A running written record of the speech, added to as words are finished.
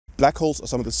Black holes are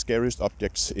some of the scariest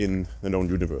objects in the known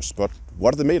universe, but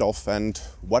what are they made of and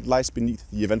what lies beneath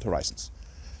the event horizons?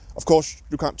 Of course,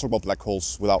 you can't talk about black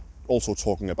holes without also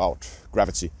talking about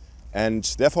gravity, and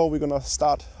therefore we're going to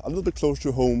start a little bit closer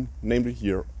to home, namely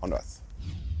here on Earth.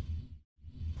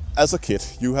 As a kid,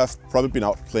 you have probably been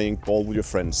out playing ball with your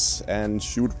friends, and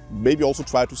you would maybe also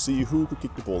try to see who could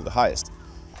kick the ball the highest.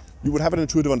 You would have an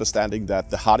intuitive understanding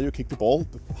that the harder you kick the ball,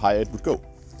 the higher it would go.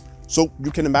 So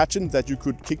you can imagine that you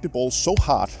could kick the ball so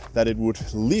hard that it would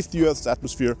leave the Earth's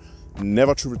atmosphere,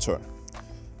 never to return.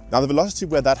 Now the velocity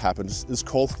where that happens is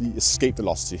called the escape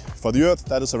velocity. For the Earth,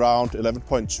 that is around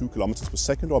 11.2 kilometers per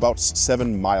second, or about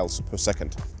 7 miles per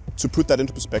second. To put that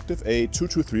into perspective, a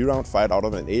 223 round fired out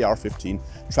of an AR-15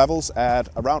 travels at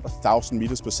around 1,000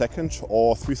 meters per second,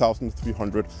 or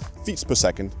 3,300 feet per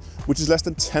second, which is less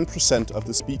than 10% of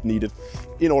the speed needed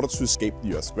in order to escape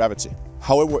the Earth's gravity.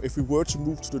 However, if we were to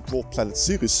move to the dwarf planet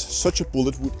Ceres, such a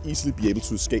bullet would easily be able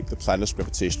to escape the planet's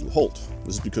gravitational hold.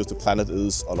 This is because the planet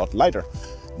is a lot lighter.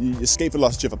 The escape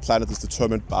velocity of a planet is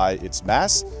determined by its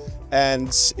mass and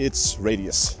its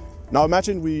radius. Now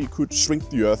imagine we could shrink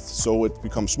the Earth so it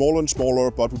becomes smaller and smaller,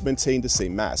 but would maintain the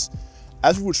same mass.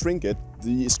 As we would shrink it,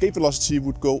 the escape velocity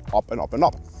would go up and up and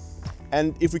up.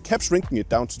 And if we kept shrinking it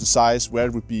down to the size where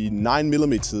it would be 9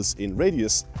 millimeters in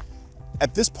radius,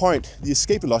 at this point the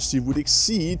escape velocity would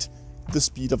exceed the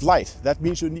speed of light. That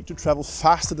means you need to travel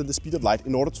faster than the speed of light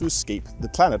in order to escape the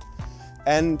planet.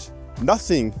 And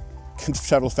nothing can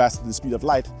travel faster than the speed of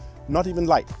light, not even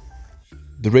light.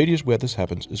 The radius where this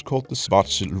happens is called the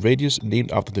Schwarzschild radius,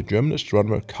 named after the German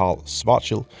astronomer Karl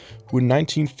Schwarzschild, who in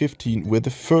 1915 were the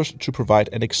first to provide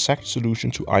an exact solution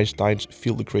to Einstein's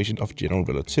field equation of general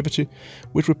relativity,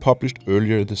 which were published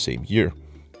earlier the same year.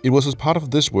 It was as part of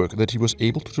this work that he was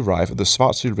able to derive the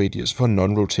Schwarzschild radius for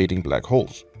non-rotating black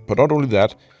holes. But not only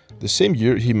that, the same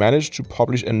year he managed to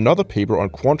publish another paper on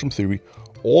quantum theory,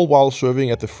 all while serving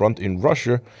at the front in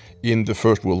Russia in the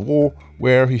First World War,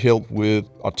 where he helped with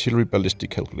artillery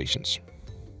ballistic calculations.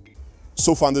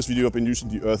 So far in this video I've been using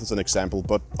the Earth as an example,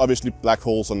 but obviously black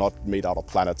holes are not made out of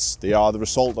planets. They are the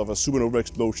result of a supernova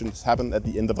explosion that happened at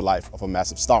the end of the life of a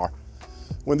massive star.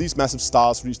 When these massive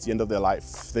stars reach the end of their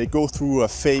life, they go through a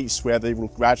phase where they will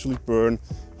gradually burn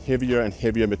heavier and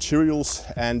heavier materials,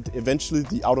 and eventually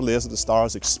the outer layers of the star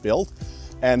is expelled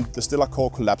and the stellar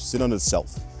core collapses in on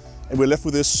itself. And we're left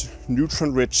with this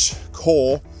neutron-rich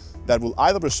core that will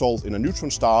either result in a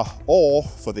neutron star, or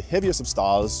for the heaviest of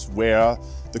stars, where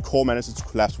the core manages to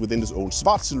collapse within its own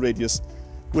Schwarzschild radius,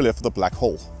 we're left with a black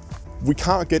hole. We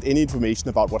can't get any information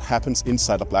about what happens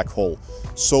inside a black hole,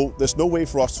 so there's no way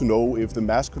for us to know if the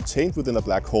mass contained within a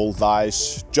black hole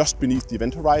lies just beneath the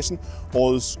event horizon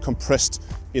or is compressed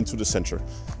into the center.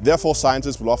 Therefore,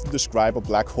 scientists will often describe a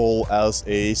black hole as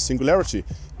a singularity,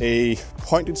 a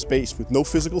point in space with no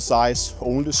physical size,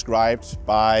 only described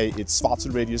by its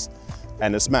Schwarzschild radius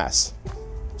and its mass.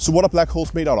 So what are black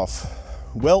holes made out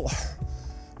of? Well,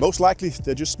 most likely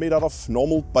they're just made out of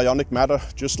normal bionic matter,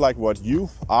 just like what you,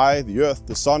 I, the Earth,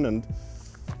 the Sun and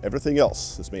everything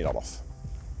else is made out of.